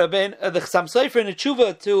 The Chasam Sofer in a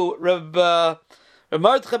Chuva to Reb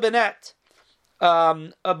Mordechai Benet,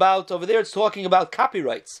 about over there, it's talking about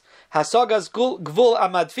copyrights. Hasagas gvul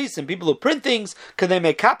amadfisim. People who print things, can they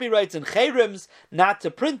make copyrights and chayrims not to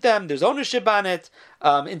print them? There's ownership on it,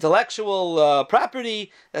 intellectual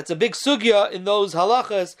property. That's a big sugya in those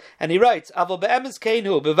halachas. And he writes, Aval be'emes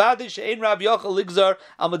keinu bevadi she'ein Rav Yochel ligzar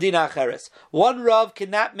al medina acheres. One Rav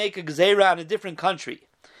cannot make a gzeira in a different country.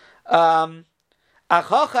 However,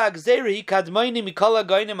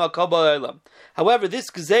 this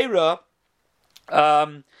gzeira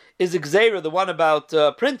is a gzeira, the one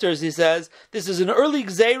about printers. He says this is an early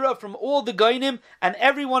gzeira from all the gainim and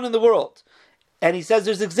everyone in the world. And he says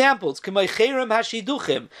there's examples. Not to be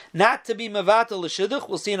mevatel l'shidduch.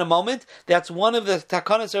 We'll see in a moment. That's one of the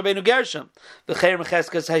takanas Rabbeinu Gershom. V'cheirim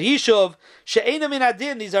cheskas ha'hishuv she'ena min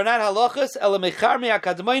adin. These are not halachas ela mechar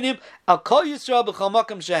me'akadmoinim al kol Yisrael b'chol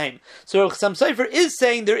makam shehem. So Chasam Sofer is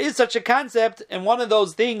saying there is such a concept, and one of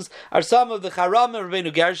those things are some of the charam of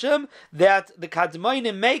Rabbeinu Gershom that the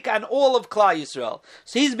kadmoinim make on all of Klal Yisrael.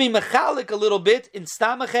 So he's being mechalik a little bit in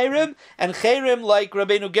stam cheirim and cheirim like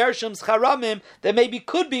Rabbeinu Gershom's charamim that maybe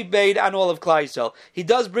could be made on all of Klal Yisrael. He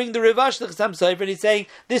does bring the Rivash to Chasam Sofer, and he's saying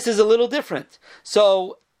this is a little different.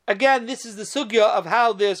 So again, this is the sugya of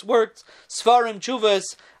how this works. Sfarim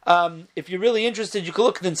Chuvas. If you're really interested, you can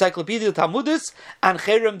look at the Encyclopedia Talmudis, and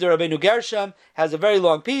Chayrim de Rabbeinu Gershom has a very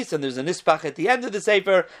long piece, and there's a nispach at the end of the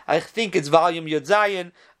Sefer. I think it's volume Yud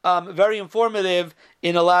Zayin. Very informative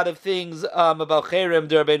in a lot of things about Chayrim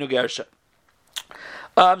de Rabbeinu Gershom.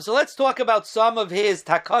 So let's talk about some of his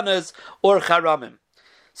takanas or charamim.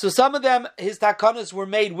 So some of them, his takanas were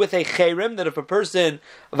made with a chayrim, that if a person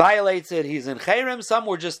violates it, he's in chayrim. Some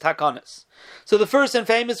were just takanas. So the first and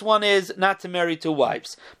famous one is not to marry 2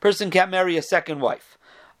 wives. Person can't marry a second wife.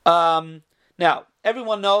 Now,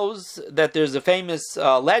 everyone knows that there's a famous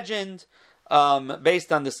legend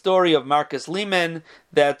based on the story of Marcus Lehman,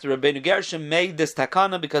 that Rabbeinu Gershom made this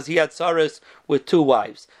takana because he had tzaras with 2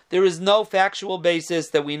 wives. There is no factual basis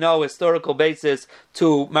that we know, historical basis,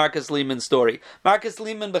 to Marcus Lehman's story. Marcus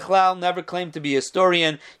Lehman Bechlal never claimed to be a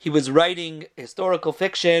historian. He was writing historical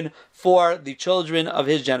fiction for the children of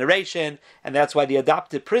his generation, and that's why the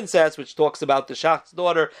adopted princess, which talks about the Shach's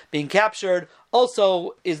daughter being captured,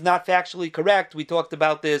 also is not factually correct. We talked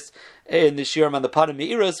about this in the Shirim on the Panim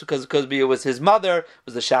Me'iros, because it was his mother, it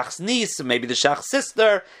was the Shach's niece, maybe the Shach's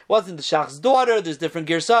sister, it wasn't the Shach's daughter, there's different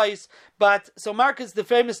girsais. But, so Marcus, the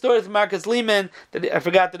famous story of Marcus Lehman, I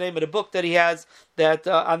forgot the name of the book that he has, that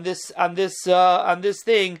on this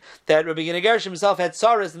thing, that Rabbi Gershom himself had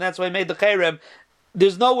tzaras, and that's why he made the cherem.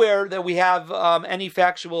 There's nowhere that we have any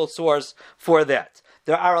factual source for that.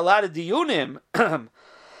 There are a lot of diyunim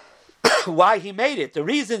why he made it, the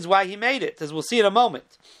reasons why he made it, as we'll see in a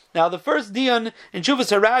moment. Now, the first diyun in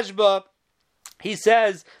Shuvas HaRashba, he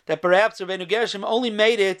says that perhaps Rabbeinu Gershom only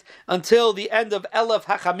made it until the end of Elef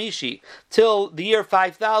HaChamishi, till the year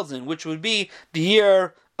 5000, which would be the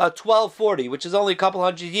year 1240, which is only a couple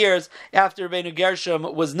hundred years after Rabbeinu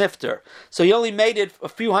Gershom was nifter. So he only made it a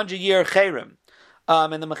few hundred year cherem.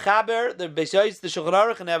 And the Mechaber, the Beis the Shulchan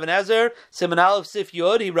Aruch, and Even Ezer, Siman Aleph Sif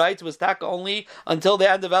Yod, he writes, was taka only until the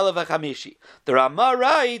end of Elef HaChamishi. The Ramah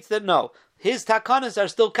writes that no, his takanas are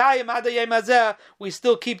still kayim ad hayom hazeh. We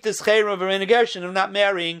still keep this cherem of Rabbeinu Gershom of not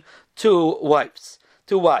marrying 2 wives.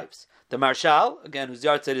 The Marshal, again, whose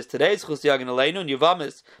yard set is today, Chus Yagin Aleinu, and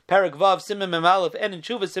Yevamis, Perek Vav, Siman Mem Aleph, and in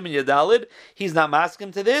Tshuva, Siman Yadalid, he's not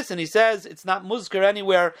masking to this, and he says it's not muzkar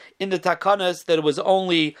anywhere in the takanas that it was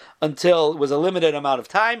only until it was a limited amount of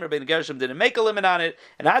time. Rabbeinu Gershom didn't make a limit on it,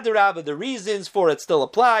 and Adarabah, the reasons for it still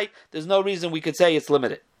apply. There's no reason we could say it's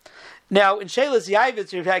limited. Now, in Shelas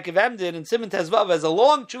Yaivitz, Rav Yaakov Emden, and Siman Tezvav has a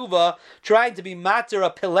long tshuva trying to be mater a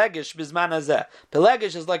Pelegish bizman hazeh.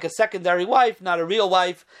 Pelegish is like a secondary wife, not a real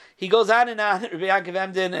wife. He goes on, Rav Yaakov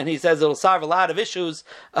Emden, and he says it'll solve a lot of issues,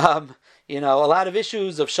 a lot of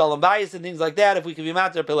issues of shalom bayis and things like that if we can be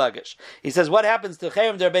mater Pelegish. He says, what happens to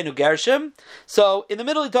Cherem der Rabbeinu Gershom? So, in the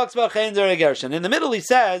middle he talks about Cherem der Gershom. In the middle he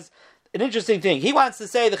says, an interesting thing. He wants to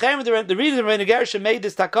say the reason Rabbeinu Gershom made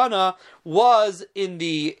this takana was in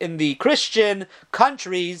the Christian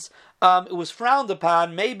countries. It was frowned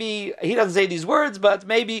upon. Maybe he doesn't say these words, but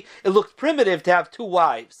maybe it looked primitive to have 2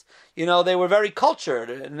 wives. They were very cultured,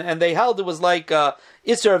 and they held it was like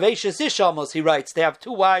Isser of Eishes Ish almost. He writes to have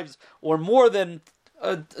 2 wives or more than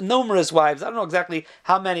numerous wives. I don't know exactly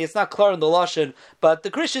how many. It's not clear in the Lashon, but the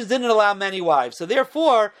Christians didn't allow many wives. So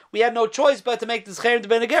therefore, we had no choice but to make this cherem to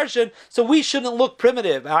Rabbeinu Gershom. So we shouldn't look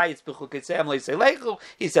primitive.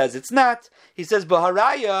 He says it's not. He says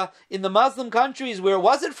Baharaya in the Muslim countries where it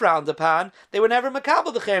wasn't frowned upon, they were never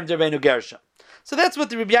makabel the cherem to Rabbeinu Gershom. So that's what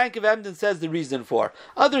the Rabbi Yaakov Emden says the reason for.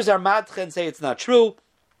 Others are madcha and say it's not true.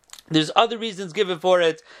 There's other reasons given for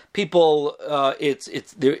it. People,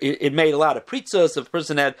 it made a lot of pritzos. If a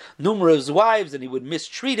person had numerous wives and he would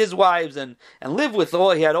mistreat his wives and live with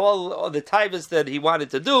he had all the taivas that he wanted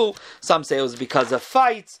to do. Some say it was because of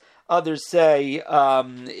fights. Others say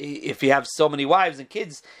if you have so many wives and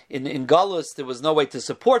kids in Galus, there was no way to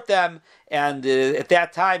support them, and at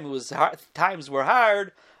that time times were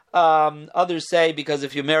hard. Others say because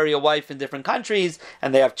if you marry a wife in different countries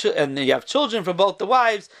and you have children from both the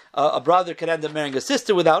wives, a brother can end up marrying a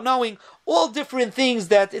sister without knowing. All different things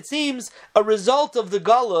that it seems a result of the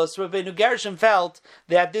galus. Rabbeinu Gershom felt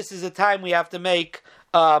that this is a time we have to make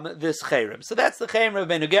this cherem. So that's the cherem of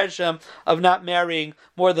Rabbeinu Gershom of not marrying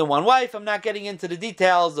more than 1 wife. I'm not getting into the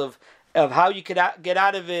details of how you could get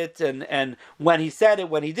out of it, and when he said it,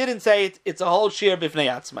 when he didn't say it, it's a whole shir b'fnei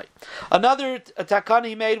atzmai. Another takana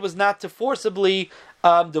he made was not to forcibly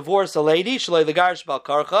divorce a lady, shalei l'garish bal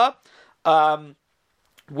karcha,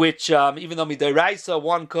 which even though midiraisa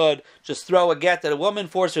one could just throw a get at a woman,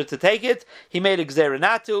 force her to take it. He made a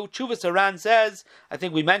gzeranatu. Chuvas Haran says, I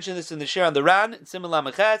think we mentioned this in the shir on the Ran, in Siman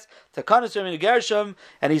Lamechet, takanas Rabbeinu Gershom,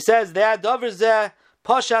 and he says that davar zeh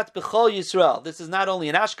Pashat b'chol Yisrael. This is not only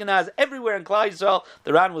in Ashkenaz, everywhere in Klal Yisrael.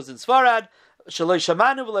 The Ran was in Sfarad.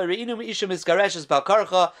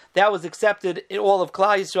 That was accepted in all of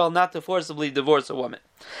Klal Yisrael, not to forcibly divorce a woman.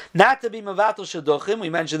 Not to be mevatel shaduchim.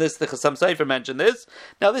 We mentioned this, the Chassam Sofer mentioned this.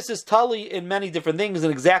 Now this is tali in many different things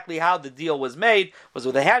and exactly how the deal was made. Was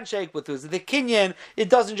with a handshake, was the kinyan. It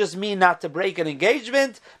doesn't just mean not to break an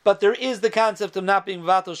engagement, but there is the concept of not being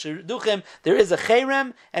mevatel shaduchim. There is a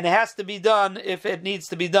cherem, and it has to be done. If it needs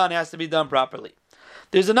to be done, it has to be done properly.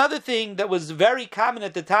 There's another thing that was very common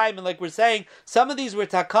at the time, and like we're saying, some of these were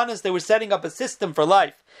takanas, they were setting up a system for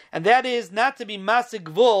life. and that is not to be masig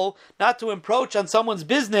vul, not to encroach on someone's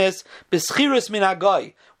business, b'schirus min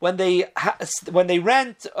hagoy, when they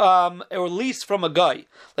rent or lease from a guy.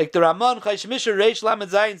 Like the Ramon Chaysh Misha Reish Lamed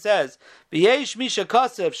Zayin says, V'yesh Misha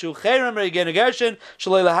Kasev Shu Cherem Regen Gershon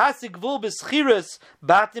Shalei Lahasik Vul B'schirus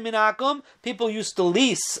Batim in Akum. People used to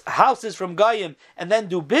lease houses from Goyim and then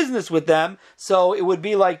do business with them. So it would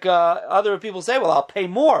be like other people say, well, I'll pay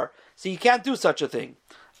more. So you can't do such a thing.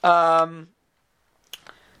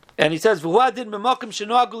 And he says,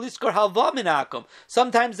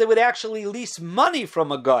 sometimes they would actually lease money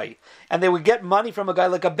from a guy, and they would get money from a guy,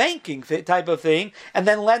 like a banking type of thing, and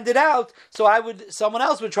then lend it out. So someone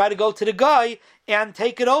else would try to go to the guy and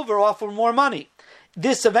take it over, offer more money.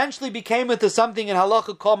 This eventually became into something in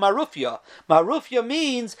halacha called marufya. Marufya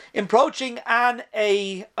means encroaching on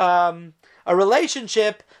a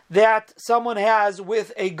relationship that someone has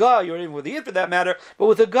with a guy, or even with the for that matter, but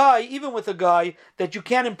with a guy, even with a guy, that you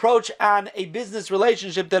can't encroach on a business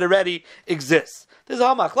relationship that already exists. This is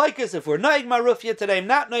all machlokes. If we're noig marufya today,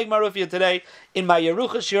 not noig marufya today, in my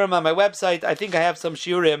Yerucha shiurim on my website, I think I have some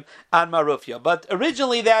shiurim on marufya. But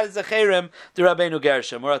originally that is a cherem the Rabbeinu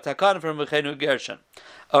Gershon, or a takan from Rabbeinu Gershon.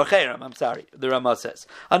 Or cherem, I'm sorry, the Ramah says.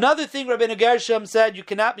 Another thing Rabbeinu Gershom said, you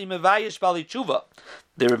cannot be mevayish bali tshuva.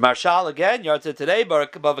 The Marshal again, Yartzeh today,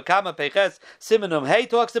 Bavakama Peches Simonum Hey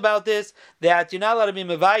talks about this, that you're not allowed to be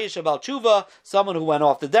mevayish about tshuva, someone who went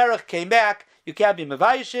off the derech, came back, you can't be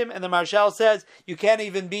mevayishim, and the Marshal says you can't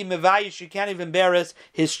even be mevayish, you can't even embarrass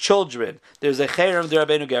his children. There's a cherem the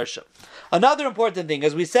Rabbeinu Gershom. Another important thing,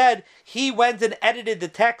 as we said, he went and edited the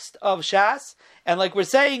text of Shas, and like we're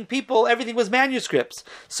saying, everything was manuscripts.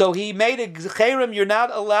 So he made a cherem, you're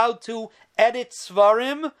not allowed to edit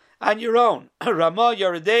svarim on your own. Ramah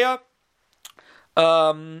Yeridea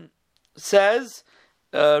says,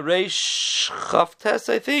 Reish Chavtes,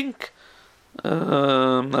 I think,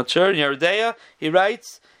 I'm not sure, in Yeridea, he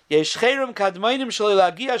writes, Yesh cherem kadmoinim shalei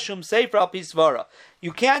lagia shum sefer al pi svara.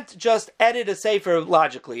 You can't just edit a sefer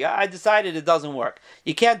logically. I decided it doesn't work.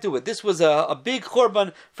 You can't do it. This was a big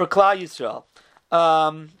churban for Klal Yisrael.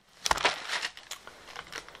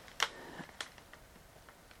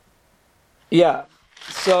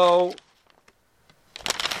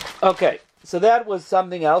 So that was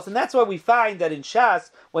something else, and that's why we find that in Shas,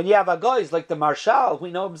 when you have Hagoyis, like the Marshal,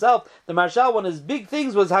 we know himself, the Marshal, one of his big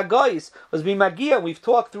things was Hagoyis, was Bimagia. We've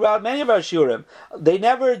talked throughout many of our Shurim. They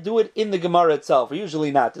never do it in the Gemara itself, or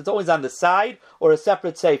usually not. It's always on the side, or a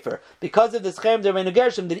separate Sefer. Because of this Cherem D'Rabbeinu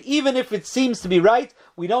Gershom, that even if it seems to be right,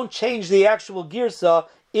 we don't change the actual Girsa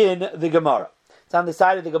in the Gemara. It's on the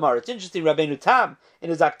side of the Gemara. It's interesting, Rabbeinu Tam, in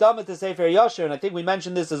his Akdamah to Sefer Yosher, and I think we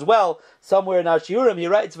mentioned this as well somewhere in our Shiurim, he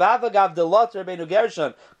writes, V'avagav delot Rabbeinu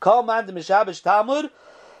Gershon, kol man de mishabish Talmud,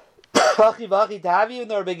 Vachi vachi tahavi, even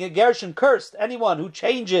though Rabbeinu Gershon cursed anyone who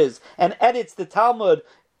changes and edits the Talmud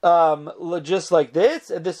just like this,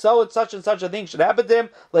 and this so and such a thing should happen to him,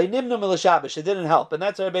 le'nimnu milashabish, it didn't help. And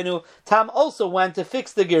that's why Rabbeinu Tam also went to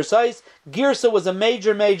fix the Girsais. Girsa was a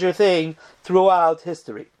major thing throughout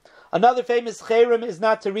history. Another famous cherem is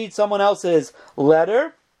not to read someone else's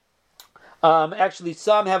letter. Actually,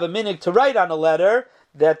 some have a minhag to write on a letter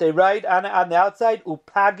that they write on the outside,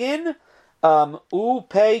 upagin,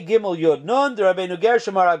 upay gimel yod nun, the Rabbeinu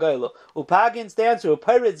Gershom aragaylo. Upagin stands for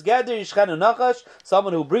upiritz geder yishchanu nachash,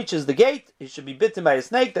 someone who breaches the gate, he should be bitten by a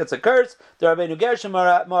snake, that's a curse, the Rabbeinu Gershom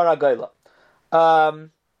aragaylo.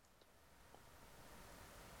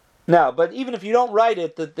 Now, but even if you don't write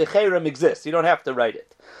it, the cherem exists. You don't have to write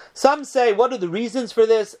it. Some say, what are the reasons for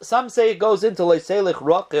this? Some say it goes into leiselech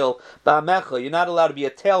rochil ba'amecha. You're not allowed to be a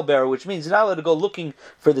talebearer, which means you're not allowed to go looking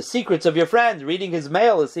for the secrets of your friend. Reading his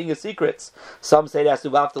mail is seeing his secrets. Some say that's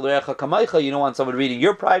uvavta l'recha kamaycha. You don't want someone reading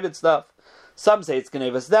your private stuff. Some say it's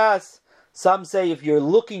genevas das. Some say if you're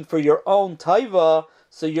looking for your own taiva,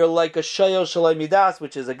 so you're like a shayel shalei midas,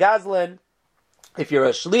 which is a gazlan. If you're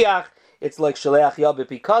a shliach, it's like Shaleach Yabbi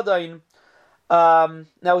Pikadain.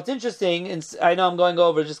 Now it's interesting, and I know I'm going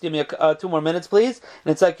over, just give me 2 more minutes please.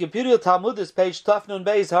 And it's like Yepudil Talmudis, page Tafnun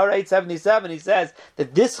Beis, Har 877, he says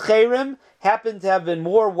that this cherem happened to have been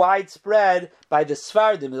more widespread by the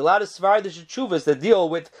Sfardim. There's a lot of Svardish tshuvas that deal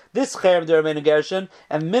with this cherem D'Rabbeinu Gershon,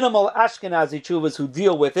 and minimal Ashkenazi tshuvas who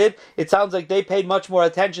deal with it. It sounds like they paid much more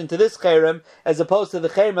attention to this cherem as opposed to the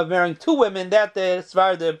cherem of marrying 2 women that the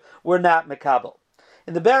Sfardim were not mekabel.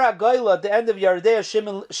 In the Berak Goyla, at the end of Yeridea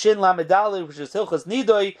Shin Lamedali, which is Hilchas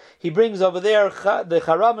Nidoi, he brings over there the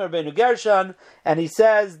Charam Rabbeinu Gershon, and he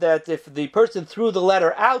says that if the person threw the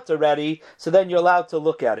letter out already, so then you're allowed to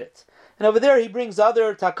look at it. And over there he brings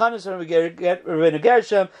other Takanis from Rabbeinu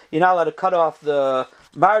Gershon. You're not allowed to cut off the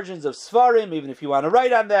margins of Svarim, even if you want to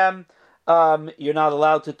write on them. You're not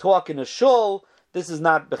allowed to talk in a shul. This is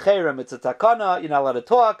not becherem, it's a takana. You're not allowed to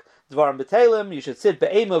talk. Dvarim betelim. You should sit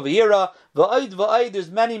be'ema v'yira. V'ayd. There's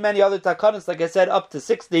many other takanas. Like I said, up to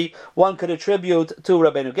 60. One could attribute to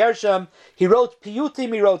Rabbeinu Gershom. He wrote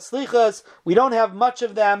piyutim. He wrote slichas. We don't have much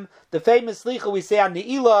of them. The famous slicha we say on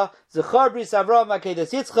Ne'ilah, Zechar bris Avram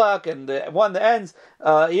v'akedes Yitzchak, and the one that ends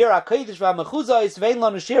Yira Kodesh v'amechuzos vein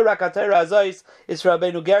lanu shir rak hatera azos is for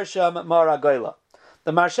Rabbeinu Gershom Mar Agoyla.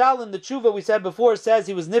 The Marshal in the Tshuva we said before says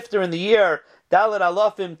he was nifter in the year Dalet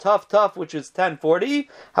Alafim Tuf, which is 1040.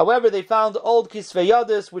 However, they found old Kisvei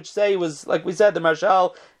Yadis, which say was, like we said, the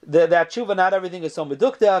Marshal, that Tshuva, not everything is so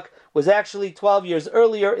medukdak, was actually 12 years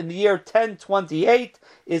earlier, in the year 1028.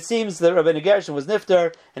 It seems that Rabbeinu Gershom was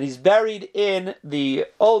nifter, and he's buried in the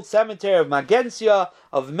old cemetery of Magensia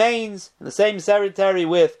of Mainz, in the same cemetery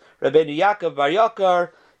with Rabbeinu Yaakov Bar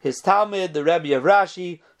Yakar, his Talmud, the Rebbe of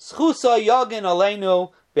Rashi. Schusa Yagin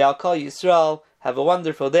Aleinu Be'al Kol Yisrael. Have a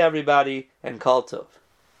wonderful day, everybody, and Kol Tov.